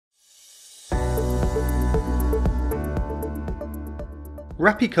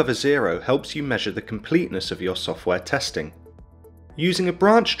RapiCover Zero helps you measure the completeness of your software testing. Using a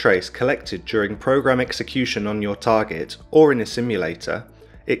branch trace collected during program execution on your target or in a simulator,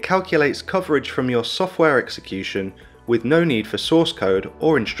 it calculates coverage from your software execution with no need for source code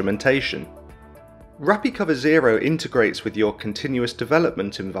or instrumentation. RapiCover Zero integrates with your continuous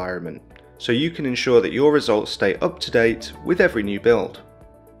development environment, so you can ensure that your results stay up to date with every new build.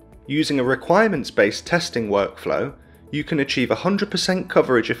 Using a requirements-based testing workflow, you can achieve 100%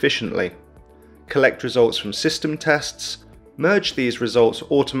 coverage efficiently. Collect results from system tests, merge these results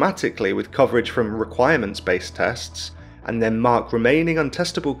automatically with coverage from requirements-based tests, and then mark remaining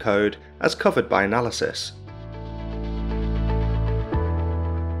untestable code as covered by analysis.